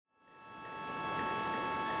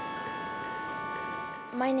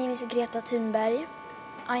My name is Greta Thunberg.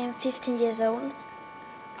 I am 15 years old.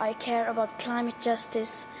 I care about climate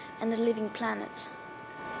justice and a living planet.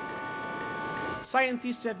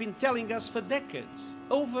 Scientists have been telling us for decades,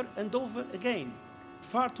 over and over again.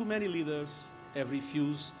 Far too many leaders have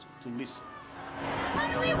refused to listen.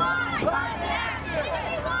 What do we want? Climate action! What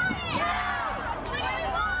do we want it? Now! What do we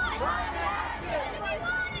want? Climate action! What do we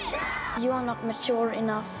want it? Now! You are not mature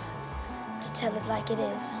enough to tell it like it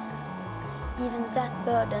is. Even that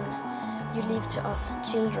burden you leave to us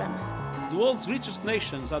children. The world's richest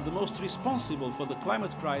nations are the most responsible for the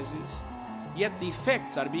climate crisis, yet the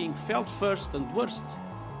effects are being felt first and worst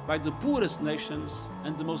by the poorest nations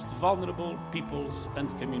and the most vulnerable peoples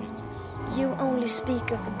and communities. You only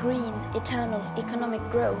speak of green, eternal economic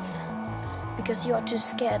growth because you are too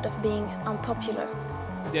scared of being unpopular.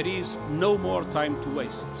 There is no more time to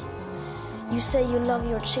waste. You say you love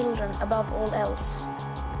your children above all else,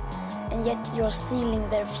 and yet you are stealing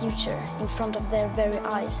their future in front of their very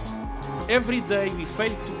eyes. Every day we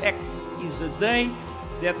fail to act is a day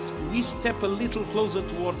that we step a little closer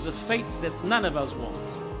towards a fate that none of us want.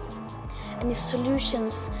 And if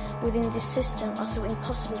solutions within this system are so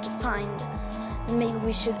impossible to find, then maybe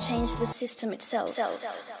we should change the system itself.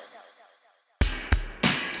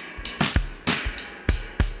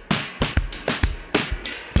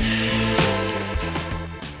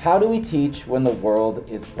 How do we teach when the world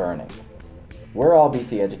is burning? We're all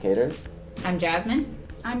BC educators. I'm Jasmine.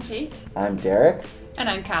 I'm Kate. I'm Derek. And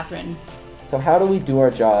I'm Catherine. So how do we do our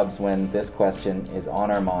jobs when this question is on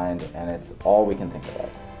our mind and it's all we can think about?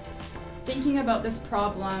 Thinking about this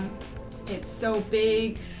problem, it's so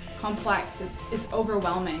big, complex, it's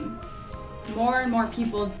overwhelming. More and more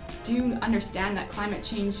people do understand that climate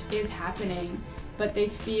change is happening, but they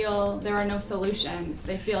feel there are no solutions.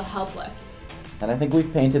 They feel helpless. And I think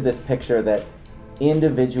we've painted this picture that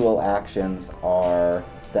individual actions are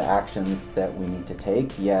the actions that we need to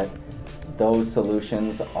take, yet those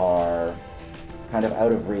solutions are kind of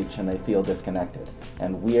out of reach and they feel disconnected.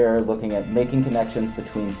 And we are looking at making connections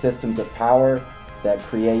between systems of power that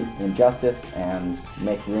create injustice and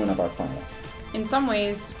make ruin of our planet. In some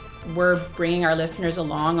ways, we're bringing our listeners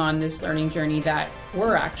along on this learning journey that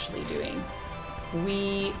we're actually doing.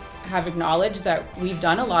 We have acknowledged that we've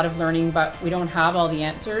done a lot of learning, but we don't have all the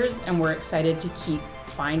answers, and we're excited to keep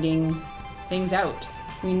finding things out.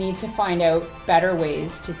 We need to find out better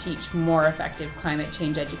ways to teach more effective climate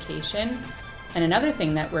change education. And another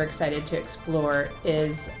thing that we're excited to explore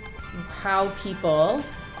is how people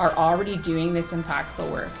are already doing this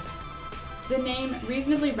impactful work. The name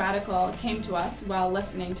Reasonably Radical came to us while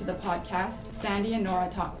listening to the podcast Sandy and Nora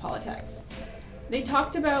Talk Politics. They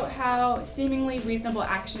talked about how seemingly reasonable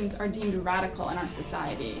actions are deemed radical in our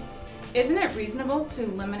society. Isn't it reasonable to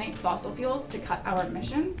eliminate fossil fuels to cut our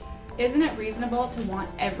emissions? Isn't it reasonable to want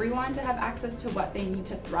everyone to have access to what they need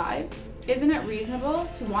to thrive? Isn't it reasonable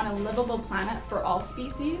to want a livable planet for all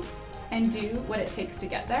species and do what it takes to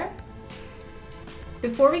get there?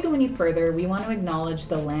 Before we go any further, we want to acknowledge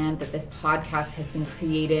the land that this podcast has been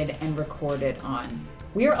created and recorded on.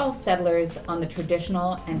 We are all settlers on the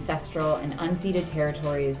traditional, ancestral, and unceded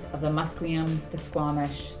territories of the Musqueam, the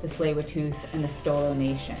Squamish, the Tsleil-Waututh, and the Stolo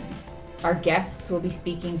nations. Our guests will be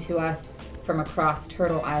speaking to us from across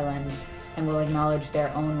Turtle Island and will acknowledge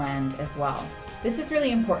their own land as well. This is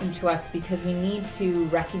really important to us because we need to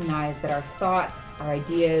recognize that our thoughts, our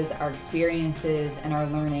ideas, our experiences, and our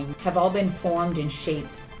learning have all been formed and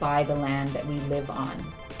shaped by the land that we live on.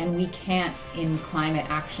 And we can't, in climate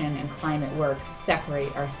action and climate work,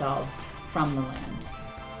 separate ourselves from the land.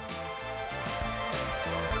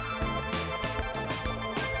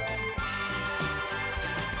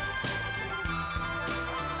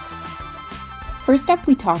 First up,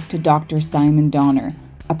 we talked to Dr. Simon Donner,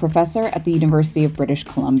 a professor at the University of British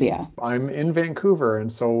Columbia. I'm in Vancouver,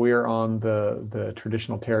 and so we're on the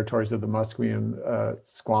traditional territories of the Musqueam,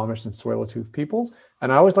 Squamish, and Tsleil-Waututh peoples.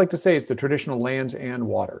 And I always like to say it's the traditional lands and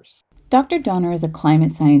waters. Dr. Donner is a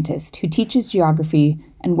climate scientist who teaches geography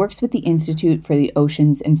and works with the Institute for the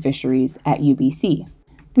Oceans and Fisheries at UBC.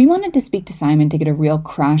 We wanted to speak to Simon to get a real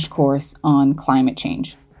crash course on climate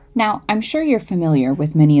change. Now, I'm sure you're familiar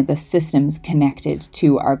with many of the systems connected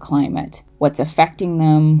to our climate, what's affecting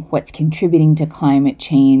them, what's contributing to climate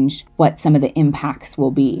change, what some of the impacts will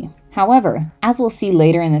be. However, as we'll see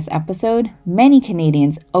later in this episode, many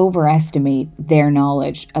Canadians overestimate their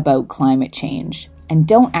knowledge about climate change and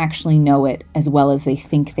don't actually know it as well as they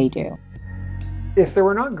think they do. If there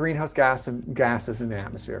were not greenhouse gases in the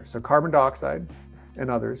atmosphere, so carbon dioxide, and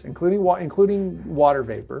others, including water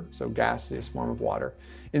vapor, so gaseous form of water,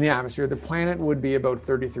 in the atmosphere, the planet would be about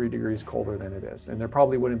 33 degrees colder than it is. And there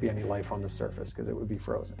probably wouldn't be any life on the surface because it would be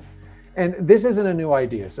frozen. And this isn't a new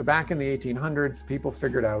idea. So back in the 1800s, people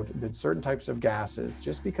figured out that certain types of gases,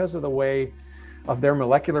 just because of the way of their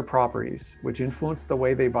molecular properties, which influence the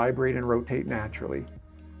way they vibrate and rotate naturally,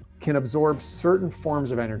 can absorb certain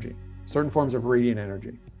forms of energy, certain forms of radiant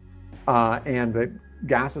energy. And that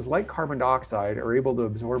gases like carbon dioxide are able to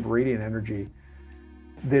absorb radiant energy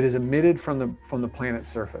that is emitted from the planet's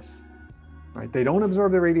surface, right? They don't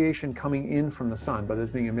absorb the radiation coming in from the sun, but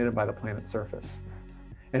it's being emitted by the planet's surface.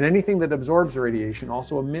 And anything that absorbs radiation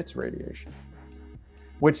also emits radiation,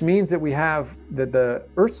 which means that the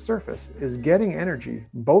Earth's surface is getting energy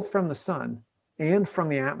both from the sun and from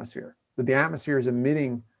the atmosphere, that the atmosphere is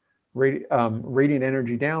emitting radiant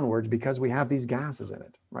energy downwards because we have these gases in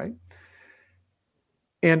it, right?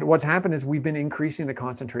 And what's happened is we've been increasing the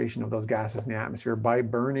concentration of those gases in the atmosphere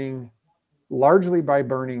largely by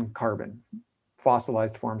burning carbon,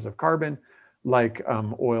 fossilized forms of carbon, like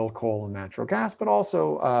oil, coal, and natural gas, but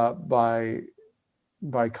also by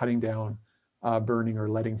cutting down burning or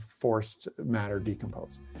letting forced matter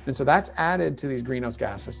decompose. And so that's added to these greenhouse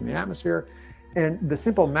gases in the atmosphere. And the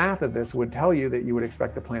simple math of this would tell you that you would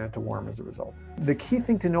expect the planet to warm as a result. The key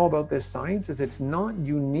thing to know about this science is it's not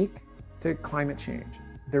unique to climate change.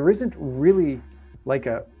 There isn't really like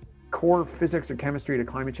a core physics or chemistry to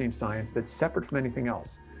climate change science that's separate from anything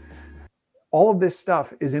else. All of this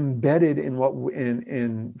stuff is embedded in what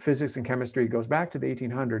in physics and chemistry. It goes back to the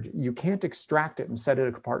 1800s. You can't extract it and set it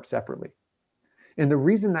apart separately. And the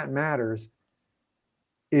reason that matters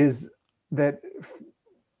is that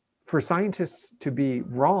for scientists to be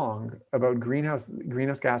wrong about greenhouse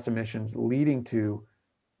gas emissions leading to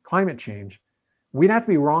climate change, we'd have to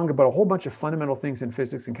be wrong about a whole bunch of fundamental things in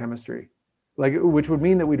physics and chemistry, which would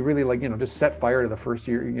mean that we'd really just set fire to the first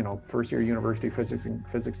year university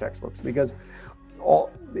physics textbooks, because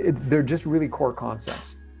they're just really core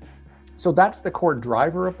concepts. So that's the core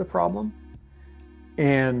driver of the problem.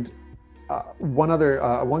 And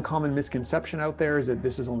one common misconception out there is that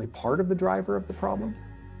this is only part of the driver of the problem.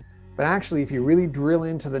 But actually, if you really drill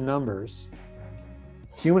into the numbers,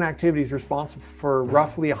 human activity is responsible for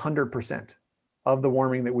roughly 100% of the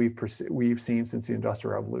warming that we've seen since the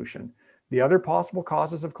Industrial Revolution. The other possible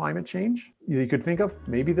causes of climate change, you could think of,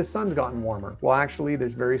 maybe the sun's gotten warmer. Well, actually,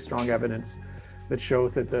 there's very strong evidence that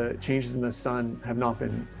shows that the changes in the sun have not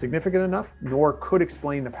been significant enough, nor could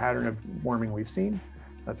explain the pattern of warming we've seen.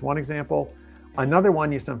 That's one example. Another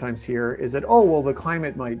one you sometimes hear is that, the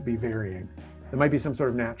climate might be varying. There might be some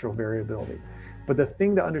sort of natural variability. But the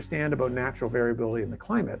thing to understand about natural variability in the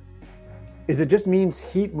climate is it just means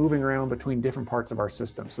heat moving around between different parts of our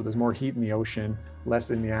system. So there's more heat in the ocean, less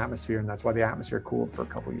in the atmosphere, and that's why the atmosphere cooled for a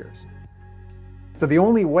couple years. So the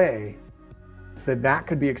only way that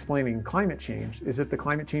could be explaining climate change is if the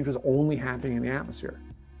climate change was only happening in the atmosphere,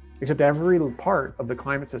 except every part of the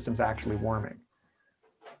climate system is actually warming,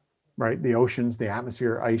 right? The oceans, the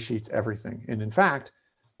atmosphere, ice sheets, everything. And in fact,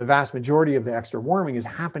 the vast majority of the extra warming is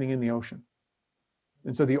happening in the ocean.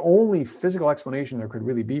 And so the only physical explanation there could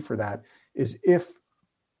really be for that is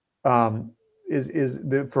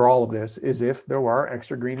for all of this is if there were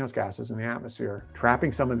extra greenhouse gases in the atmosphere,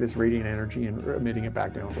 trapping some of this radiant energy and emitting it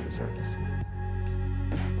back down to the surface.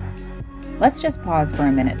 Let's just pause for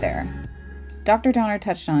a minute there. Dr. Donner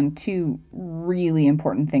touched on two really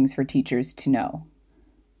important things for teachers to know.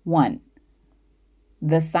 One,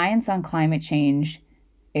 the science on climate change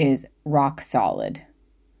is rock solid.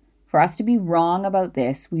 For us to be wrong about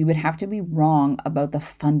this, we would have to be wrong about the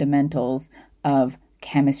fundamentals of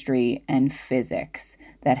chemistry and physics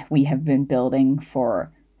that we have been building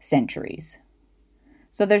for centuries.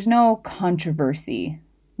 So there's no controversy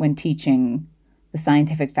when teaching the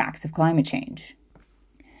scientific facts of climate change.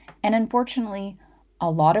 And unfortunately, a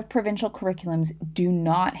lot of provincial curriculums do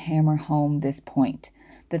not hammer home this point,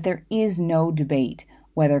 that there is no debate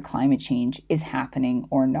whether climate change is happening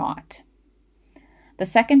or not. The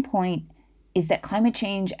second point is that climate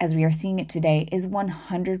change, as we are seeing it today, is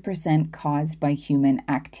 100% caused by human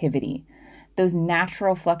activity. Those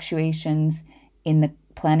natural fluctuations in the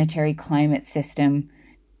planetary climate system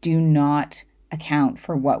do not account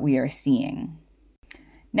for what we are seeing.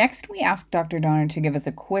 Next, we asked Dr. Donner to give us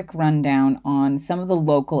a quick rundown on some of the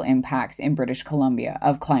local impacts in British Columbia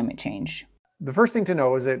of climate change. The first thing to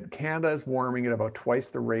know is that Canada is warming at about twice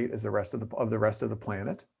the rate as the rest of the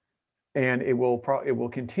planet. And it will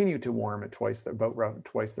continue to warm at about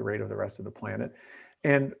twice the rate of the rest of the planet.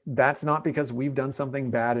 And that's not because we've done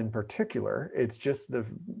something bad in particular. It's just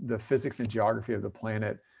the physics and geography of the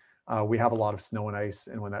planet we have a lot of snow and ice,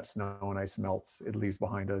 and when that snow and ice melts, it leaves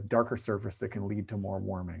behind a darker surface that can lead to more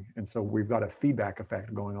warming. And so we've got a feedback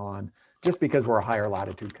effect going on just because we're a higher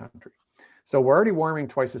latitude country. So we're already warming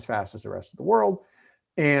twice as fast as the rest of the world.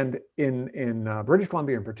 And in British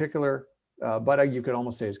Columbia in particular, but you could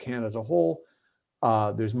almost say as Canada as a whole,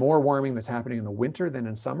 there's more warming that's happening in the winter than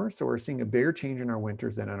in summer. So we're seeing a bigger change in our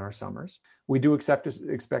winters than in our summers. We do expect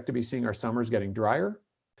to be seeing our summers getting drier.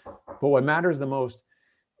 But what matters the most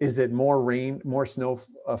is that more snow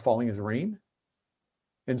falling as rain.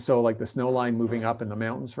 And so like the snow line moving up in the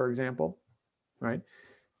mountains, for example, right?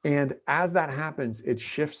 And as that happens, it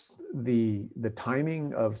shifts the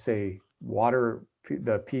timing of, say, water,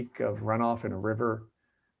 the peak of runoff in a river,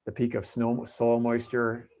 the peak of soil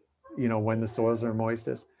moisture, when the soils are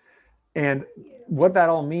moistest. And what that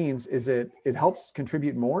all means is that it helps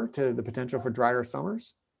contribute more to the potential for drier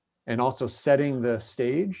summers, and also setting the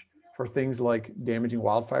stage for things like damaging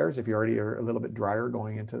wildfires if you already are a little bit drier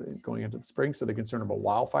going into the spring. So the concern about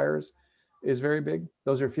wildfires is very big.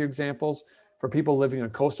 Those are a few examples. For people living in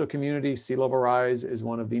coastal communities, sea level rise is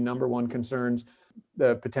one of the number one concerns.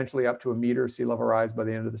 The potentially up to 1 meter sea level rise by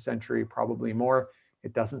the end of the century, probably more.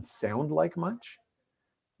 It doesn't sound like much,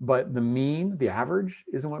 but the mean, the average,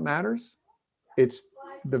 isn't what matters. It's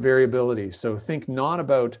the variability. So think not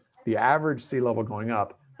about the average sea level going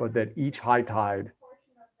up, but that each high tide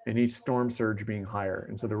and each storm surge being higher.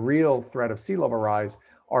 And so the real threat of sea level rise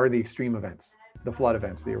are the extreme events, the flood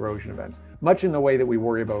events, the erosion events, much in the way that we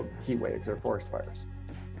worry about heat waves or forest fires.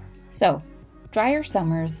 So, drier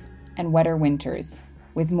summers and wetter winters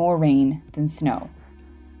with more rain than snow.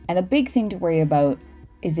 And the big thing to worry about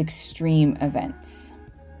is extreme events.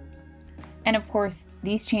 And of course,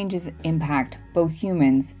 these changes impact both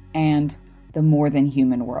humans and the more than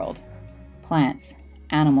human world. Plants,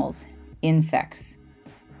 animals, insects,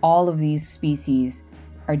 all of these species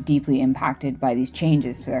are deeply impacted by these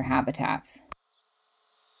changes to their habitats.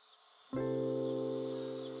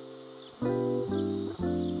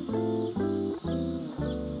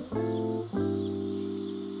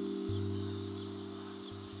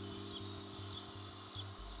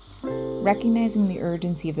 Recognizing the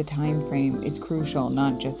urgency of the time frame is crucial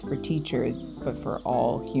not just for teachers, but for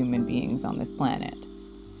all human beings on this planet.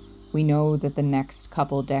 We know that the next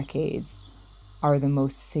couple decades are the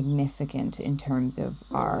most significant in terms of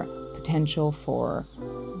our potential for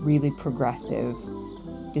really progressive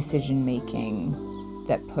decision-making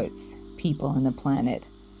that puts people on the planet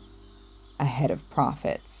ahead of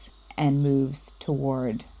profits and moves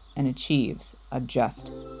toward and achieves a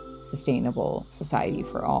just, sustainable society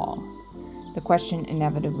for all. The question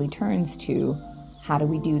inevitably turns to, how do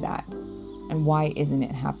we do that? And why isn't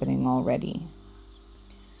it happening already?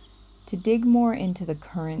 To dig more into the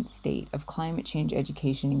current state of climate change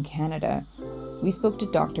education in Canada, we spoke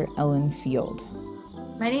to Dr. Ellen Field.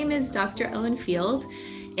 My name is Dr. Ellen Field,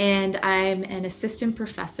 and I'm an assistant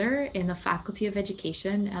professor in the Faculty of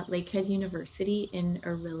Education at Lakehead University in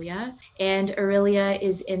Orillia. And Orillia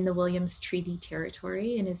is in the Williams Treaty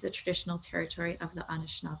Territory and is the traditional territory of the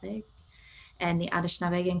Anishinaabe. And the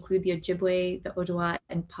Anishinaabe include the Ojibwe, the Ottawa,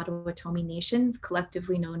 and Potawatomi nations,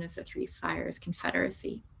 collectively known as the Three Fires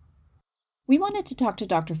Confederacy. We wanted to talk to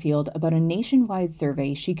Dr. Field about a nationwide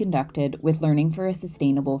survey she conducted with Learning for a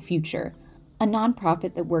Sustainable Future, a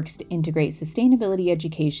nonprofit that works to integrate sustainability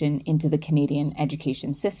education into the Canadian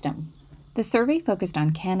education system. The survey focused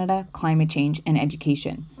on Canada, climate change, and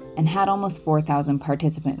education, and had almost 4,000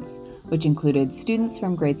 participants, which included students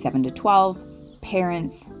from grade 7 to 12,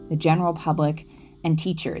 parents, the general public, and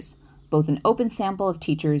teachers, both an open sample of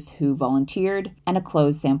teachers who volunteered and a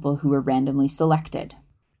closed sample who were randomly selected.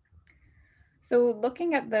 So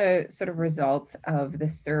looking at the sort of results of the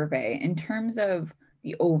survey, in terms of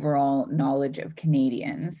the overall knowledge of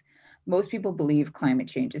Canadians, most people believe climate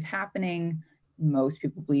change is happening. Most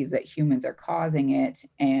people believe that humans are causing it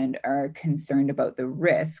and are concerned about the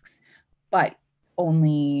risks, but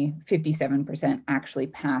only 57% actually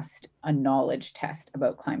passed a knowledge test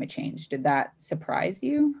about climate change. Did that surprise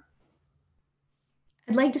you?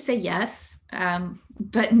 I'd like to say yes,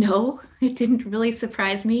 but no, it didn't really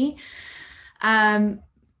surprise me.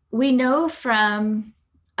 We know from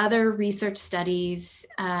other research studies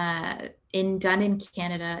done in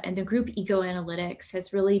Canada, and the group Eco Analytics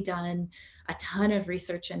has really done a ton of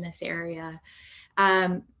research in this area,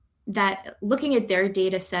 that looking at their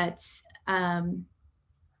data sets,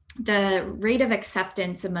 the rate of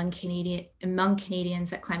acceptance among Canadians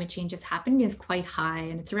that climate change is happening is quite high,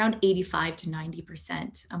 and it's around 85 to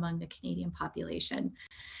 90% among the Canadian population.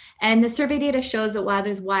 And the survey data shows that while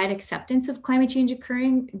there's wide acceptance of climate change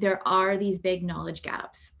occurring, there are these big knowledge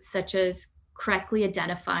gaps, such as correctly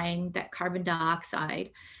identifying that carbon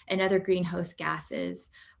dioxide and other greenhouse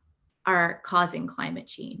gases are causing climate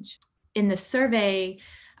change. In the survey,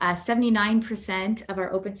 79% of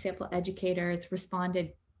our open sample educators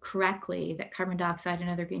responded correctly that carbon dioxide and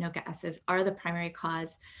other greenhouse gases are the primary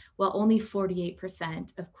cause, while only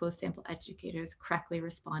 48% of closed sample educators correctly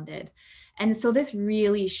responded. And so this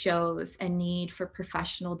really shows a need for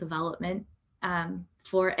professional development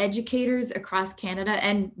for educators across Canada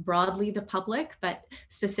and broadly the public, but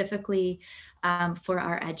specifically for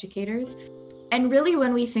our educators. And really,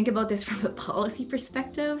 when we think about this from a policy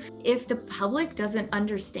perspective, if the public doesn't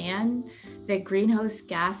understand that greenhouse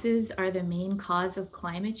gases are the main cause of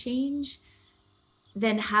climate change,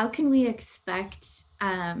 then how can we expect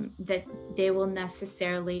that they will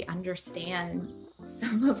necessarily understand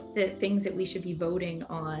some of the things that we should be voting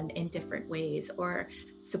on in different ways or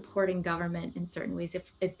supporting government in certain ways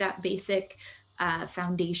if that basic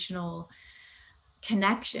foundational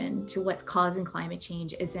connection to what's causing climate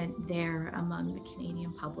change isn't there among the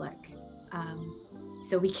Canadian public.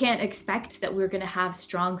 So we can't expect that we're going to have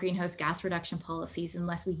strong greenhouse gas reduction policies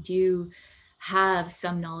unless we do have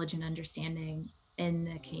some knowledge and understanding in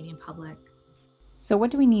the Canadian public. So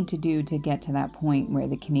what do we need to do to get to that point where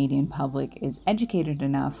the Canadian public is educated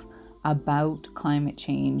enough about climate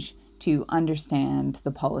change to understand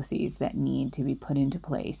the policies that need to be put into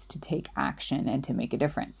place to take action and to make a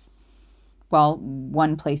difference? Well,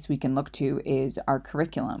 one place we can look to is our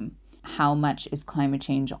curriculum. How much is climate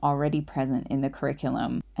change already present in the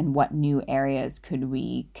curriculum, and what new areas could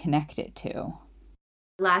we connect it to?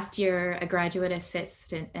 Last year, a graduate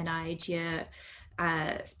assistant and I, Gia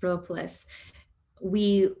Spropoulos,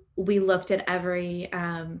 we looked at every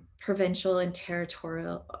provincial and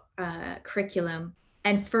territorial curriculum.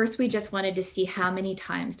 And first, we just wanted to see how many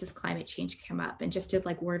times does climate change come up, and just did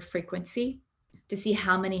like word frequency to see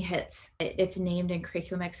how many hits it's named in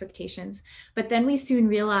curriculum expectations. But then we soon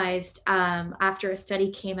realized after a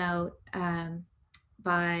study came out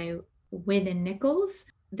by Wynne and Nichols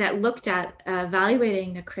that looked at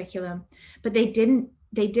evaluating the curriculum, but they didn't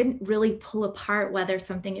really pull apart whether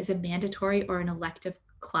something is a mandatory or an elective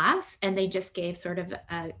class, and they just gave sort of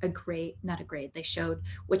a grade, not a grade. They showed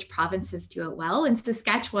which provinces do it well, and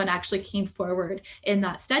Saskatchewan actually came forward in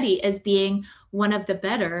that study as being one of the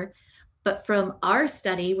better. But from our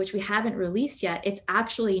study, which we haven't released yet, it's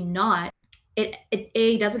actually not.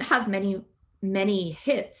 It doesn't have many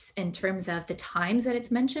hits in terms of the times that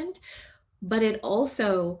it's mentioned, but it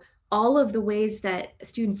also, all of the ways that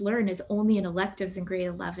students learn is only in electives in grade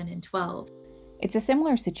 11 and 12. It's a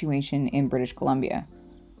similar situation in British Columbia.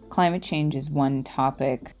 Climate change is one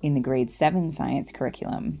topic in the grade 7 science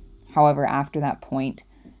curriculum. However, after that point,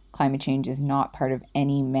 climate change is not part of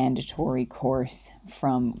any mandatory course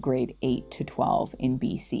from grade 8 to 12 in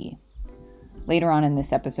BC. Later on in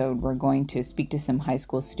this episode, we're going to speak to some high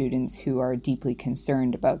school students who are deeply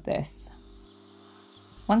concerned about this.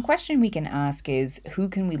 One question we can ask is, who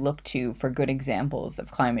can we look to for good examples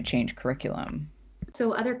of climate change curriculum?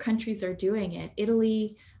 So other countries are doing it.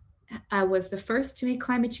 Italy was the first to make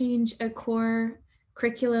climate change a core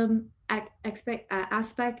curriculum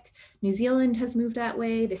aspect. New Zealand has moved that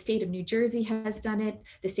way. The state of New Jersey has done it.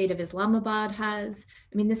 The state of Islamabad has.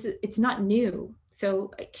 I mean, it's not new.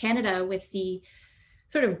 So Canada, with the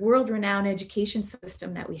sort of world-renowned education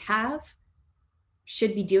system that we have,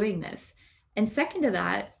 should be doing this. And second to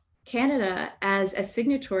that, Canada, as a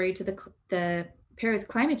signatory to the Paris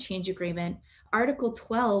Climate Change Agreement, Article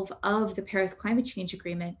 12 of the Paris Climate Change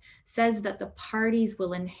Agreement says that the parties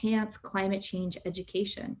will enhance climate change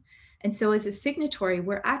education. And so as a signatory,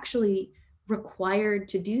 we're actually required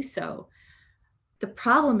to do so. The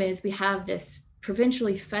problem is we have this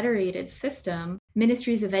provincially federated system.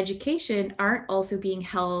 Ministries of education aren't also being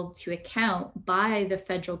held to account by the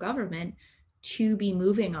federal government to be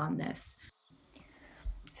moving on this.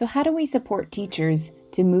 So how do we support teachers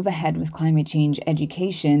to move ahead with climate change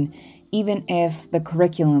education, even if the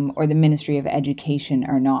curriculum or the Ministry of Education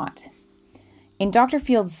are not? In Dr.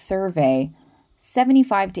 Field's survey,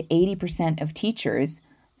 75 to 80% of teachers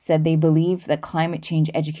said they believe that climate change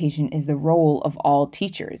education is the role of all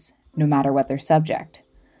teachers, no matter what their subject.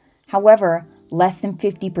 However, less than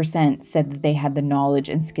 50% said that they had the knowledge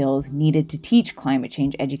and skills needed to teach climate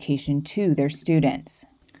change education to their students.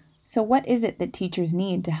 So what is it that teachers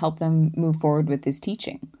need to help them move forward with this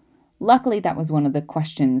teaching? Luckily, that was one of the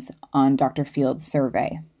questions on Dr. Field's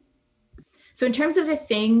survey. So in terms of the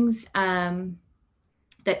things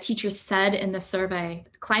that teachers said in the survey,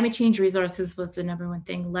 climate change resources was the number one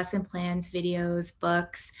thing, lesson plans, videos,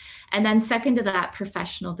 books. And then second to that,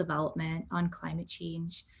 professional development on climate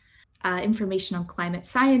change. information on climate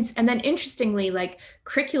science. And then interestingly, like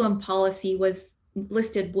curriculum policy was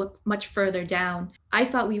listed much further down. I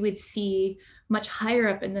thought we would see much higher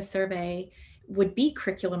up in the survey would be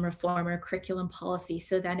curriculum reform or curriculum policy.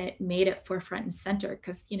 So then it made it forefront and center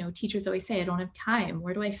because, you know, teachers always say, I don't have time.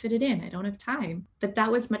 Where do I fit it in? I don't have time. But that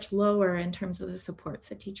was much lower in terms of the supports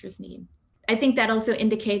that teachers need. I think that also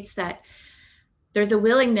indicates that there's a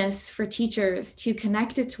willingness for teachers to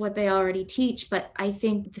connect it to what they already teach. But I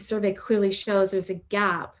think the survey clearly shows there's a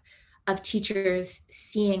gap of teachers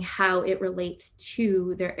seeing how it relates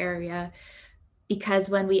to their area. Because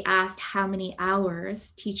when we asked how many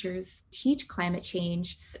hours teachers teach climate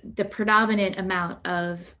change, the predominant amount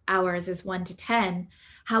of hours is 1 to 10.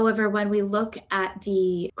 However, when we look at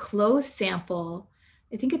the closed sample,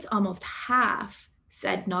 I think it's almost half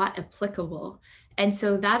said not applicable. And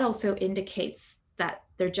so that also indicates that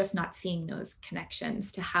they're just not seeing those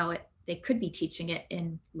connections to how they could be teaching it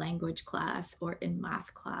in language class or in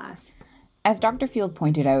math class. As Dr. Field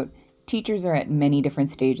pointed out, teachers are at many different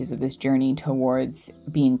stages of this journey towards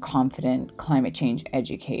being confident climate change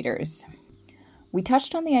educators. We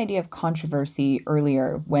touched on the idea of controversy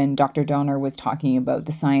earlier when Dr. Donner was talking about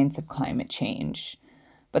the science of climate change.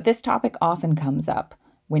 But this topic often comes up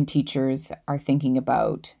when teachers are thinking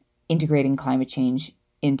about integrating climate change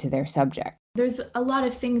into their subject. There's a lot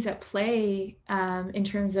of things at play in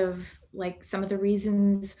terms of like some of the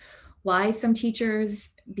reasons why some teachers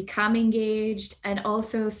become engaged and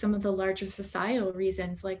also some of the larger societal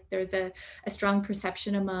reasons. Like there's a strong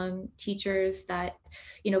perception among teachers that,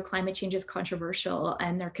 you know, climate change is controversial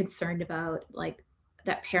and they're concerned about like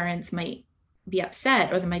that parents might be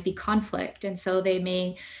upset or there might be conflict. And so they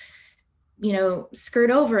may, you know, skirt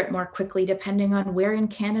over it more quickly depending on where in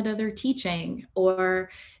Canada they're teaching, or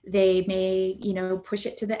they may, you know, push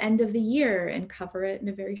it to the end of the year and cover it in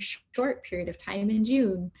a very short period of time in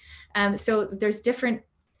June. So there's different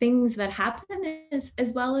things that happen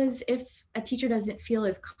as well as if a teacher doesn't feel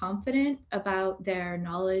as confident about their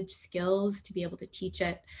knowledge, skills to be able to teach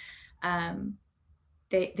it,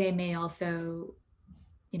 they may also,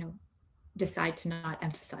 you know, decide to not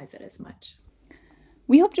emphasize it as much.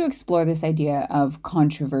 We hope to explore this idea of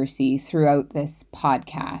controversy throughout this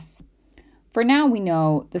podcast. For now, we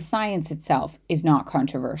know the science itself is not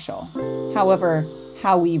controversial. However,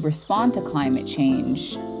 how we respond to climate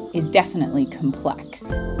change is definitely complex.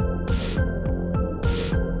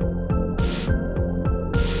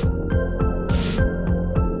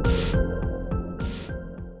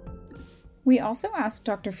 We also asked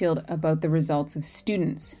Dr. Field about the results of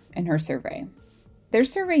students in her survey. Their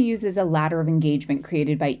survey uses a ladder of engagement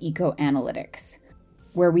created by EcoAnalytics,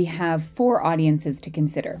 where we have 4 audiences to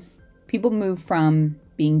consider. People move from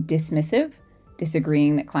being dismissive,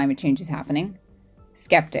 disagreeing that climate change is happening,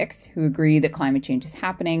 skeptics who agree that climate change is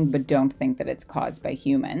happening but don't think that it's caused by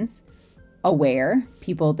humans, aware,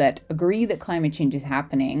 people that agree that climate change is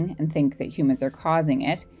happening and think that humans are causing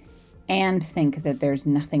it, and think that there's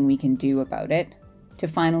nothing we can do about it, to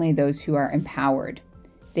finally those who are empowered.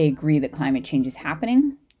 They agree that climate change is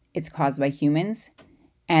happening, it's caused by humans,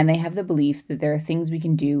 and they have the belief that there are things we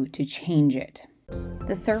can do to change it.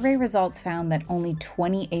 The survey results found that only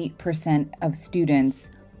 28% of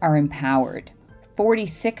students are empowered.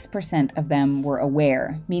 46% of them were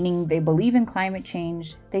aware, meaning they believe in climate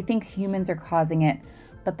change, they think humans are causing it,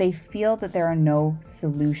 but they feel that there are no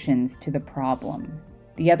solutions to the problem.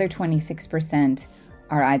 The other 26%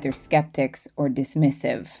 are either skeptics or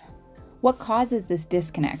dismissive. What causes this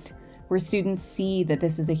disconnect, where students see that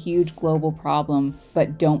this is a huge global problem,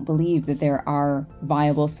 but don't believe that there are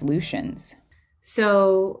viable solutions?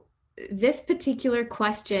 So this particular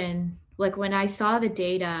question, like when I saw the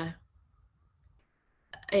data,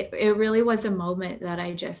 it really was a moment that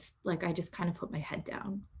I just kind of put my head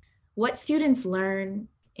down. What students learn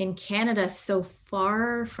in Canada so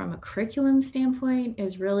far from a curriculum standpoint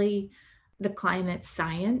is really the climate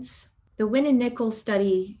science. The Wynne and Nichols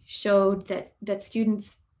study showed that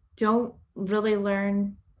students don't really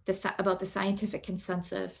learn about the scientific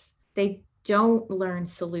consensus. They don't learn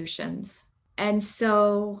solutions. And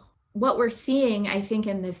so what we're seeing, I think,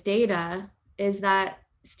 in this data is that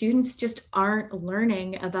students just aren't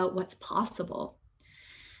learning about what's possible.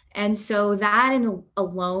 And so that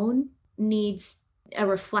alone needs a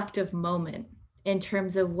reflective moment in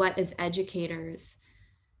terms of what, as educators,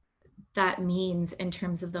 that means in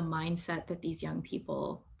terms of the mindset that these young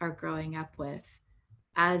people are growing up with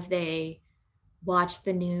as they watch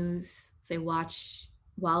the news, as they watch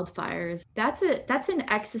wildfires. That's an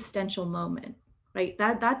existential moment, right?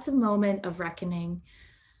 That's a moment of reckoning,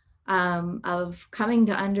 of coming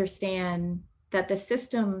to understand that the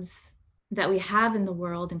systems that we have in the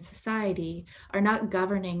world and society are not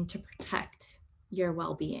governing to protect your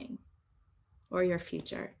well-being or your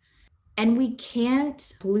future. And we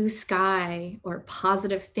can't blue sky or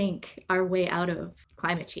positive think our way out of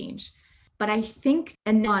climate change. But I think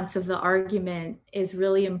a nuance of the argument is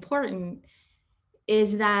really important,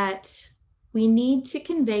 is that we need to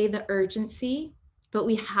convey the urgency, but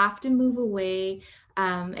we have to move away.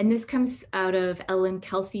 And this comes out of Ellen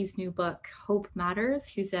Kelsey's new book, Hope Matters,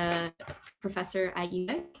 who's a professor at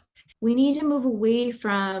UVic. We need to move away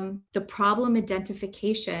from the problem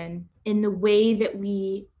identification in the way that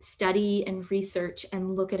we study and research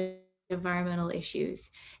and look at environmental issues.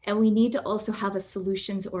 And we need to also have a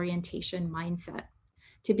solutions orientation mindset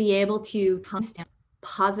to be able to understand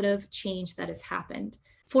positive change that has happened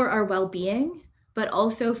for our well-being, but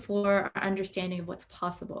also for our understanding of what's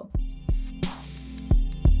possible.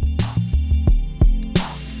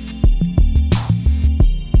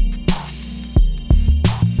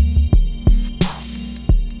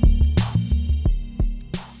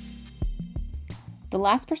 The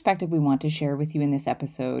last perspective we want to share with you in this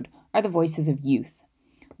episode are the voices of youth.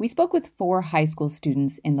 We spoke with 4 high school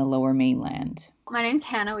students in the Lower Mainland. My name's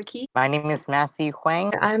Hannah Wiki. My name is Matthew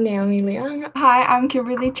Huang. I'm Naomi Leung. Hi, I'm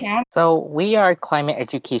Kimberly Chan. So we are Climate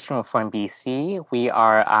Education Reform BC. We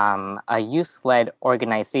are a youth-led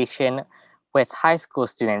organization with high school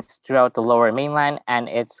students throughout the Lower Mainland, and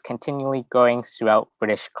it's continually growing throughout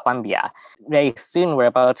British Columbia. Very soon, we're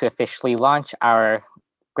about to officially launch our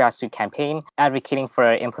grassroots campaign advocating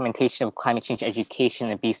for implementation of climate change education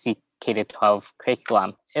in BC K-12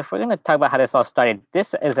 curriculum. If we're going to talk about how this all started,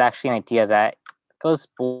 this is actually an idea that goes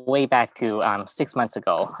way back to 6 months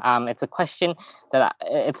ago. It's a question that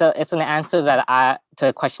it's an answer that to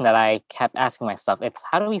a question that I kept asking myself. It's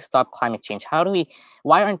how do we stop climate change?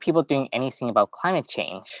 Why aren't people doing anything about climate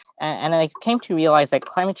change? And I came to realize that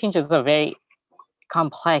climate change is a very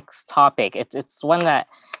complex topic. It's one that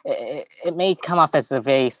it may come off as a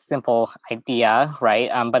very simple idea, right?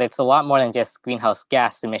 But it's a lot more than just greenhouse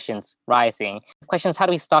gas emissions rising. The question is, how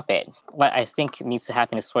do we stop it? What I think needs to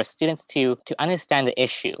happen is for students to understand the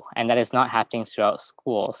issue, and that is not happening throughout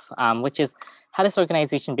schools, which is how this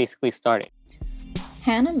organization basically started.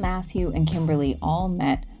 Hannah, Matthew, and Kimberly all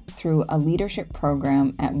met through a leadership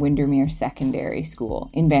program at Windermere Secondary School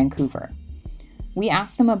in Vancouver. We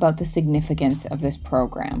asked them about the significance of this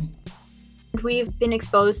program. We've been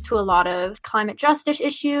exposed to a lot of climate justice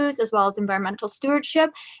issues as well as environmental stewardship.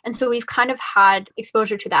 And so we've kind of had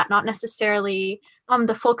exposure to that, not necessarily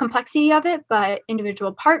the full complexity of it, but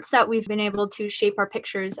individual parts that we've been able to shape our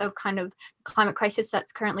pictures of kind of the climate crisis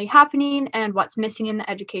that's currently happening and what's missing in the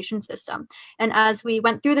education system. And as we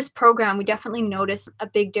went through this program, we definitely noticed a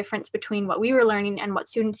big difference between what we were learning and what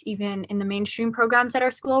students even in the mainstream programs at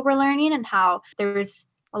our school were learning, and how there's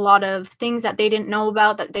a lot of things that they didn't know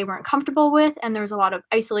about that they weren't comfortable with. And there was a lot of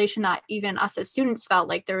isolation that even us as students felt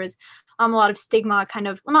like there was a lot of stigma, kind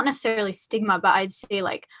of, well, not necessarily stigma, but I'd say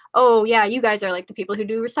like, oh yeah, you guys are like the people who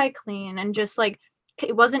do recycling, and just like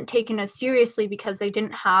it wasn't taken as seriously because they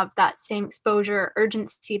didn't have that same exposure or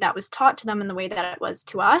urgency that was taught to them in the way that it was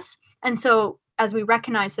to us. And so as we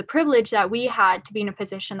recognized the privilege that we had to be in a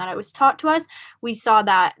position that it was taught to us, we saw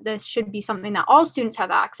that this should be something that all students have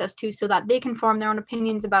access to so that they can form their own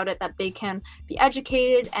opinions about it, that they can be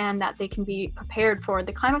educated, and that they can be prepared for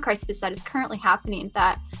the climate crisis that is currently happening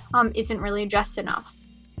that isn't really addressed enough.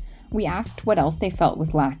 We asked what else they felt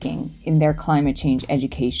was lacking in their climate change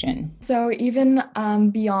education. So even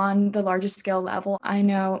beyond the larger scale level, I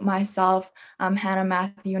know myself, Hannah,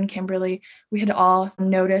 Matthew, and Kimberly, we had all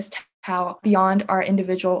noticed how beyond our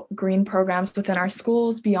individual green programs within our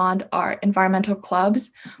schools, beyond our environmental clubs,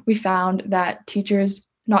 we found that teachers,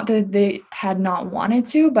 not that they had not wanted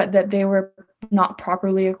to, but that they were not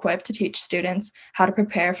properly equipped to teach students how to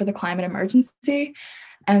prepare for the climate emergency.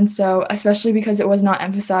 And so, especially because it was not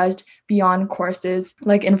emphasized beyond courses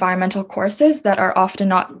like environmental courses that are often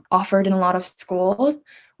not offered in a lot of schools,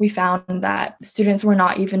 we found that students were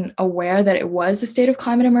not even aware that it was a state of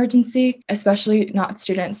climate emergency, especially not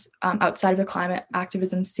students outside of the climate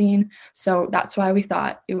activism scene. So that's why we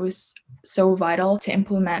thought it was so vital to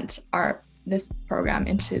implement this program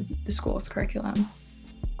into the school's curriculum.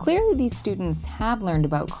 Clearly, these students have learned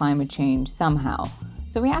about climate change somehow.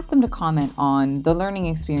 So we asked them to comment on the learning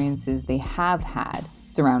experiences they have had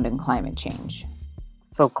surrounding climate change.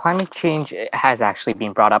 So climate change has actually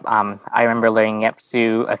been brought up. I remember learning it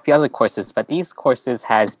through a few other courses, but these courses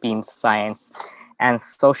has been science and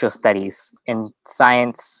social studies. In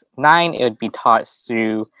Science 9, it would be taught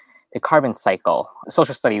through the carbon cycle.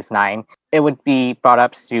 Social Studies 9, it would be brought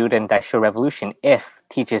up through the Industrial Revolution if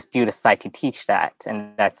teachers do decide to teach that,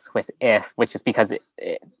 and that's with if, which is because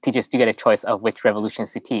teachers do get a choice of which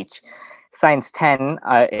revolutions to teach. Science 10,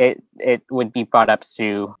 it would be brought up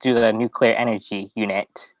through the nuclear energy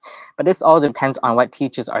unit. But this all depends on what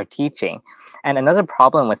teachers are teaching. And another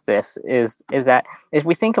problem with this is that if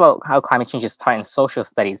we think about how climate change is taught in social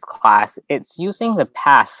studies class, it's using the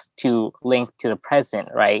past to link to the present,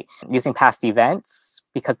 right? Using past events,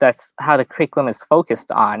 because that's how the curriculum is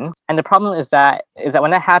focused on. And the problem is that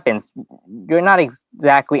when that happens, you're not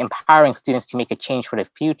exactly empowering students to make a change for the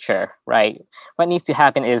future, right? What needs to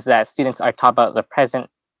happen is that students are taught about the present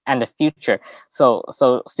and the future. So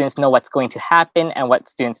students know what's going to happen and what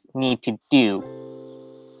students need to do.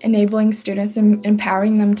 Enabling students and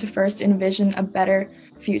empowering them to first envision a better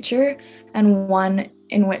future, and one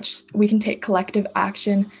in which we can take collective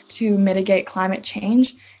action to mitigate climate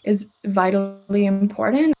change, is vitally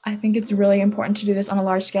important. I think it's really important to do this on a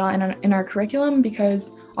large scale in our curriculum, because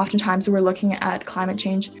oftentimes we're looking at climate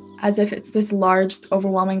change as if it's this large,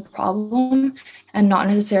 overwhelming problem and not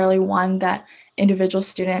necessarily one that individual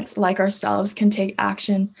students like ourselves can take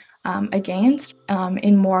action against.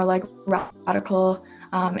 In more like radical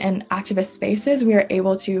and activist spaces, we are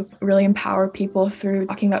able to really empower people through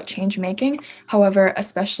talking about change making. However,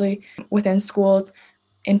 especially within schools,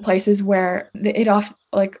 in places where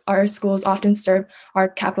our schools often serve our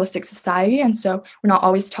capitalistic society, and so we're not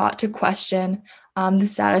always taught to question the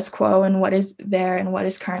status quo and what is there and what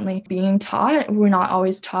is currently being taught. We're not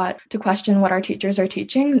always taught to question what our teachers are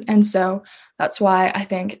teaching, and so that's why I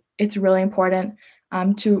think it's really important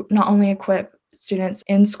to not only equip students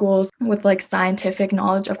in schools with like scientific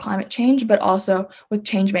knowledge of climate change, but also with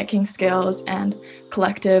change making skills and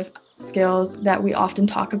collective skills that we often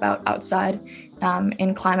talk about outside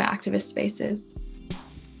in climate activist spaces.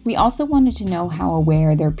 We also wanted to know how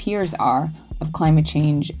aware their peers are of climate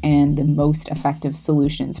change and the most effective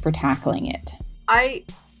solutions for tackling it. I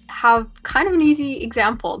have kind of an easy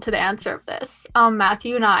example to the answer of this.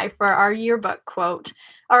 Matthew and I, for our yearbook quote,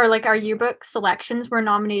 or like our yearbook selections, were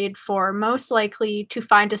nominated for most likely to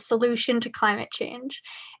find a solution to climate change.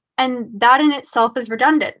 And that in itself is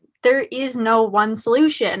redundant. There is no one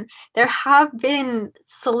solution. There have been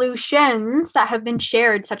solutions that have been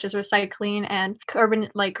shared, such as recycling and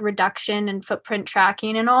carbon reduction and footprint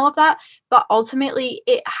tracking and all of that. But ultimately,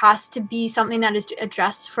 it has to be something that is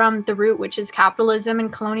addressed from the root, which is capitalism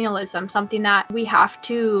and colonialism, something that we have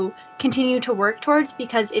to continue to work towards,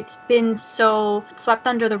 because it's been so swept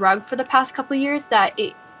under the rug for the past couple of years that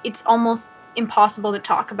it's almost impossible to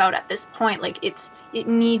talk about at this point.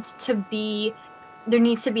 There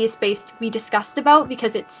needs to be a space to be discussed about,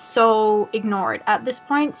 because it's so ignored at this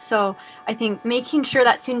point. So I think making sure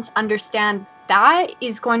that students understand that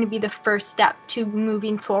is going to be the first step to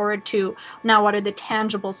moving forward to now what are the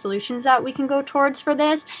tangible solutions that we can go towards for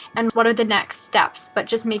this and what are the next steps. But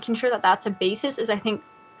just making sure that that's a basis is, I think,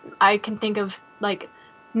 I can think of like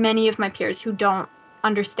many of my peers who don't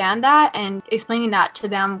understand that, and explaining that to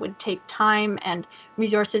them would take time and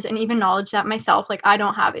resources and even knowledge that myself, I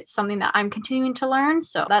don't have. It's something that I'm continuing to learn.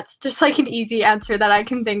 So that's just an easy answer that I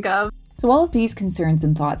can think of. So all of these concerns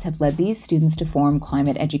and thoughts have led these students to form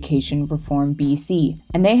Climate Education Reform BC,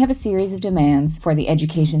 and they have a series of demands for the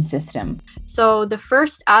education system. So the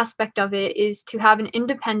first aspect of it is to have an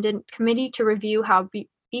independent committee to review how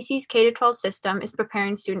BC's K-12 system is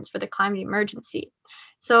preparing students for the climate emergency.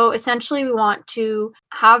 So essentially, we want to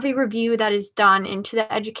have a review that is done into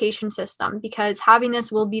the education system, because having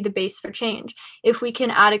this will be the base for change. If we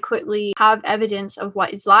can adequately have evidence of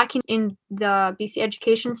what is lacking in the BC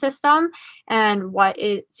education system and what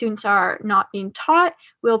students are not being taught,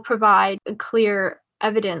 we'll provide a clear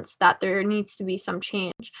evidence that there needs to be some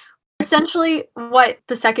change. Essentially, what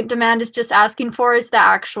the second demand is just asking for is the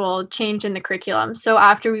actual change in the curriculum. So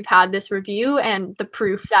after we've had this review and the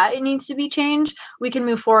proof that it needs to be changed, we can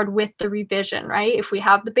move forward with the revision, right? If we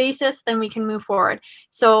have the basis, then we can move forward.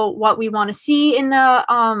 So what we want to see in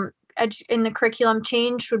the curriculum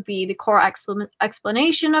change would be the core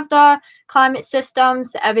explanation of the climate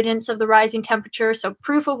systems, the evidence of the rising temperature, so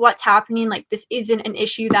proof of what's happening. This isn't an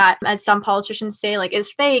issue that, as some politicians say,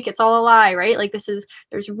 is fake, it's all a lie, right?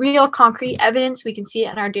 There's real concrete evidence. We can see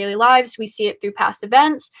it in our daily lives. We see it through past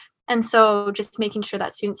events. And so just making sure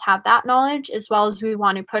that students have that knowledge, as well as we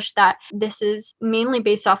want to push that this is mainly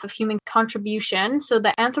based off of human contribution. So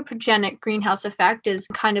the anthropogenic greenhouse effect is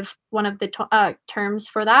kind of one of the terms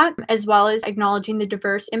for that, as well as acknowledging the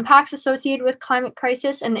diverse impacts associated with climate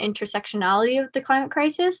crisis and the intersectionality of the climate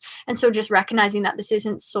crisis. And so just recognizing that this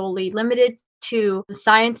isn't solely limited to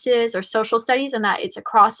sciences or social studies, and that it's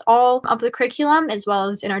across all of the curriculum as well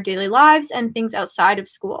as in our daily lives and things outside of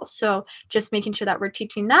school. So just making sure that we're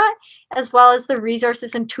teaching that, as well as the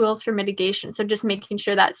resources and tools for mitigation. So just making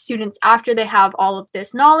sure that students, after they have all of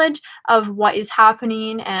this knowledge of what is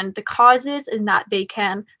happening and the causes, and that they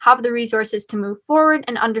can have the resources to move forward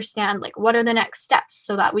and understand like what are the next steps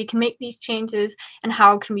so that we can make these changes and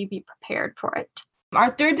how can we be prepared for it.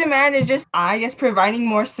 Our third demand is just, providing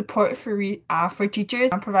more support for teachers,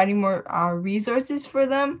 providing more resources for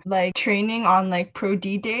them, like training on like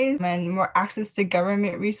Pro-D days and more access to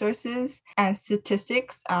government resources and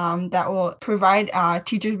statistics that will provide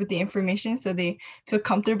teachers with the information so they feel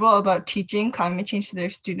comfortable about teaching climate change to their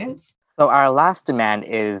students. So our last demand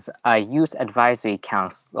is a youth advisory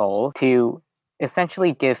council to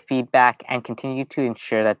essentially give feedback and continue to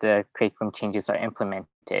ensure that the curriculum changes are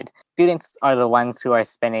implemented. Students are the ones who are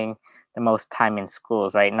spending the most time in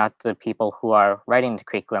schools, right? Not the people who are writing the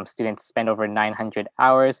curriculum. Students spend over 900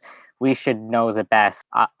 hours. We should know the best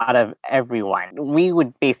out of everyone. We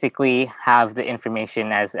would basically have the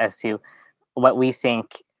information as to what we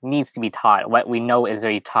think needs to be taught, what we know is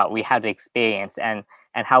already taught. We have the experience and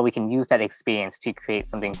how we can use that experience to create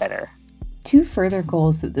something better. 2 further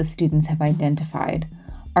goals that the students have identified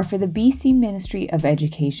are for the BC Ministry of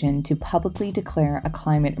Education to publicly declare a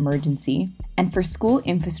climate emergency and for school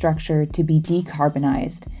infrastructure to be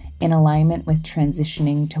decarbonized in alignment with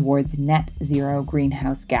transitioning towards net zero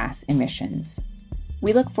greenhouse gas emissions.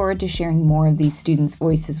 We look forward to sharing more of these students'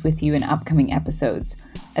 voices with you in upcoming episodes,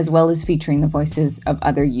 as well as featuring the voices of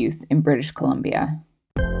other youth in British Columbia.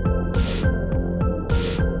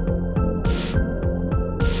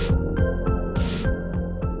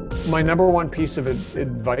 My number one piece of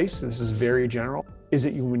advice, this is very general, is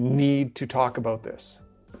that you need to talk about this.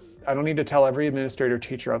 I don't need to tell every administrator or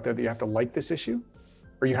teacher out there that you have to like this issue,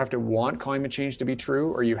 or you have to want climate change to be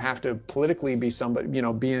true, or you have to politically be somebody,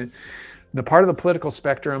 be in the part of the political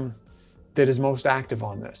spectrum that is most active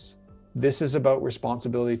on this. This is about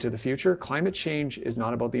responsibility to the future. Climate change is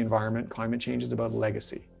not about the environment. Climate change is about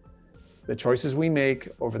legacy. The choices we make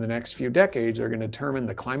over the next few decades are going to determine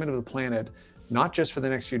the climate of the planet, not just for the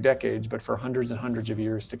next few decades, but for hundreds and hundreds of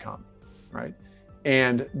years to come, right?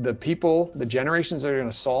 And the people, the generations that are going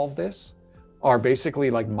to solve this are basically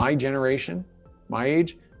like my generation, my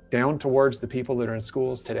age, down towards the people that are in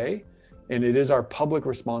schools today. And it is our public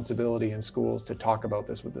responsibility in schools to talk about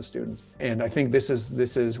this with the students. And I think this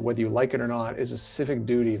is whether you like it or not, is a civic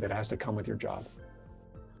duty that has to come with your job.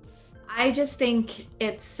 I just think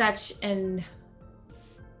it's such an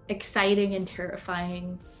exciting and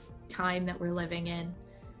terrifying time that we're living in.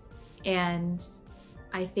 And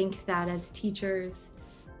I think that as teachers,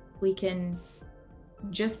 we can,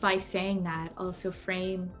 just by saying that, also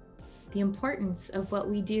frame the importance of what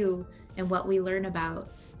we do and what we learn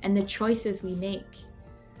about and the choices we make.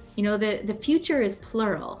 The future is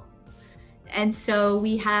plural. And so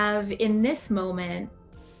we have in this moment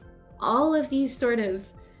all of these sort of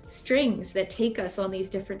strings that take us on these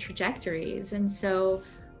different trajectories. And so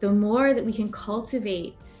the more that we can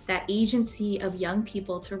cultivate that agency of young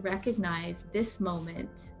people to recognize this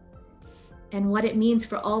moment and what it means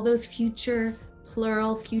for all those future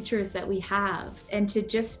plural futures that we have, and to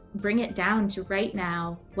just bring it down to right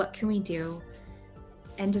now, what can we do,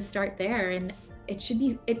 and to start there. And it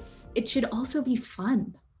should also be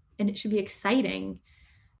fun, and it should be exciting.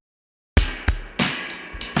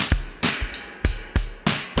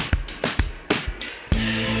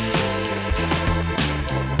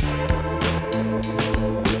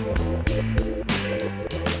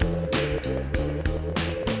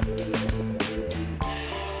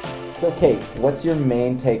 So Kate, what's your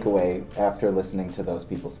main takeaway after listening to those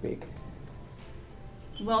people speak?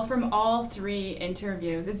 Well, from all 3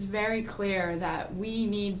 interviews, it's very clear that we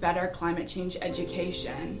need better climate change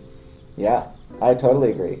education. Yeah, I totally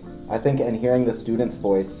agree. I think, and hearing the students'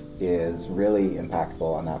 voice is really impactful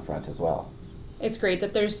on that front as well. It's great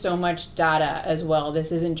that there's so much data as well.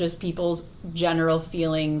 This isn't just people's general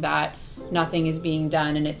feeling that nothing is being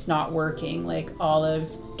done and it's not working. Like, all of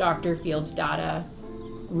Dr. Field's data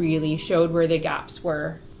really showed where the gaps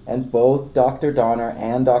were. And both Dr. Donner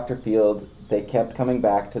and Dr. Field, they kept coming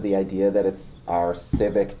back to the idea that it's our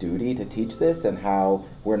civic duty to teach this, and how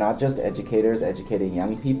we're not just educators educating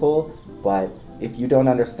young people, but if you don't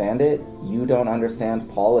understand it, you don't understand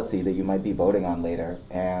policy that you might be voting on later,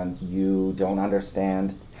 and you don't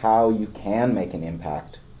understand how you can make an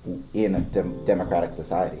impact in a democratic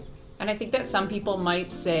society. And I think that some people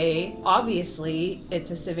might say, obviously, it's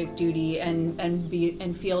a civic duty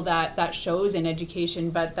and feel that that shows in education,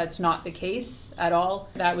 but that's not the case at all.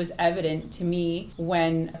 That was evident to me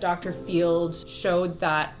when Dr. Field showed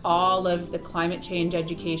that all of the climate change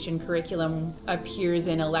education curriculum appears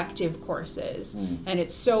in elective courses. And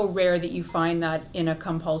it's so rare that you find that in a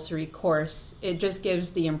compulsory course. It just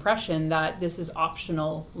gives the impression that this is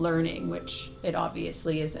optional learning, which it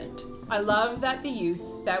obviously isn't. I love that the youth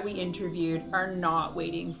that we interviewed are not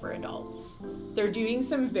waiting for adults. They're doing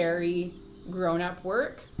some very grown-up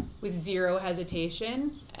work with zero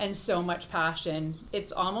hesitation and so much passion.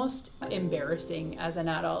 It's almost embarrassing as an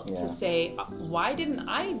adult to say, why didn't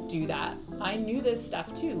I do that? I knew this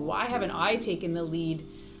stuff too. Why haven't I taken the lead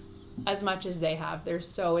as much as they have? They're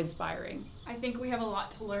so inspiring. I think we have a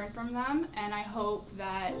lot to learn from them, and I hope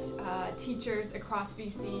that teachers across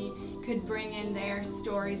BC could bring in their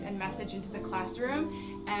stories and message into the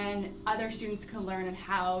classroom, and other students can learn on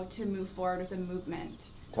how to move forward with the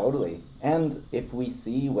movement. Totally. And if we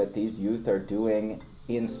see what these youth are doing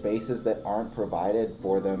in spaces that aren't provided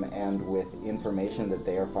for them and with information that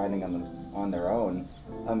they are finding on their own,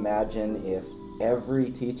 imagine if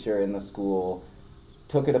every teacher in the school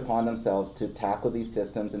took it upon themselves to tackle these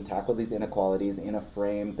systems and tackle these inequalities in a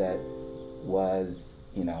frame that was,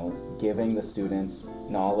 giving the students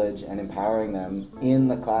knowledge and empowering them in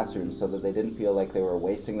the classroom so that they didn't feel like they were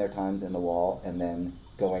wasting their times in the wall and then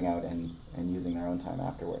going out and using their own time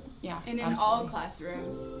afterward. Yeah, and in all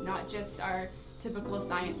classrooms, not just our typical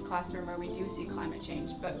science classroom where we do see climate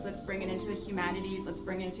change, but let's bring it into the humanities, let's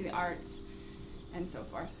bring it into the arts, and so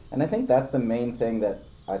forth. And I think that's the main thing that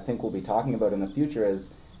I think we'll be talking about in the future is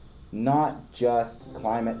not just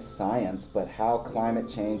climate science, but how climate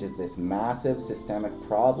change is this massive systemic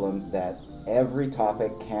problem that every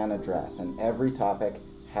topic can address and every topic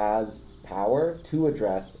has power to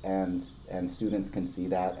address, and students can see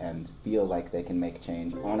that and feel like they can make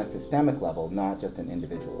change on a systemic level, not just an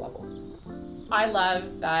individual level. I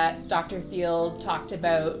love that Dr. Field talked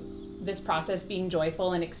about this process being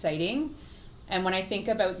joyful and exciting. And when I think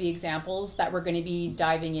about the examples that we're going to be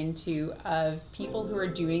diving into of people who are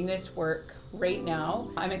doing this work right now,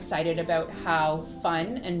 I'm excited about how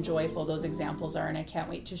fun and joyful those examples are, and I can't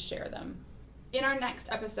wait to share them. In our next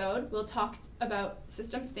episode, we'll talk about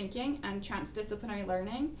systems thinking and transdisciplinary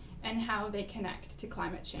learning and how they connect to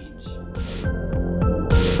climate change.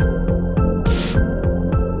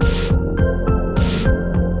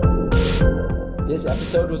 This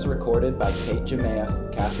episode was recorded by Kate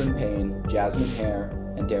Jemayeff, Catherine Payne, Jasmine Hare,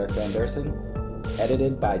 and Derek Van Dersen.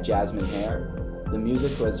 Edited by Jasmine Hare. The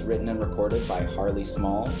music was written and recorded by Harley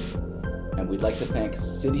Small. And we'd like to thank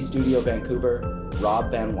City Studio Vancouver,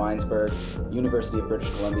 Rob Van Weinsberg, University of British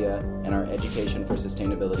Columbia, and our Education for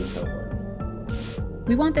Sustainability cohort.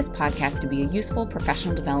 We want this podcast to be a useful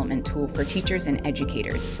professional development tool for teachers and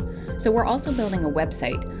educators. So we're also building a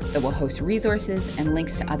website that will host resources and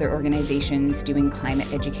links to other organizations doing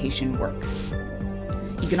climate education work.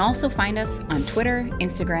 You can also find us on Twitter,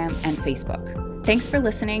 Instagram, and Facebook. Thanks for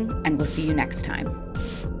listening, and we'll see you next time.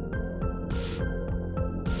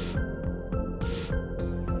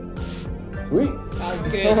 Sweet. That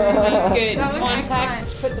was good. That was good. That was Context.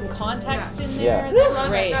 excellent. Put some context in Yeah. there. Love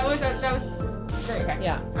Great. it. That was great. Okay.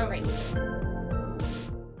 Yeah. Oh, great.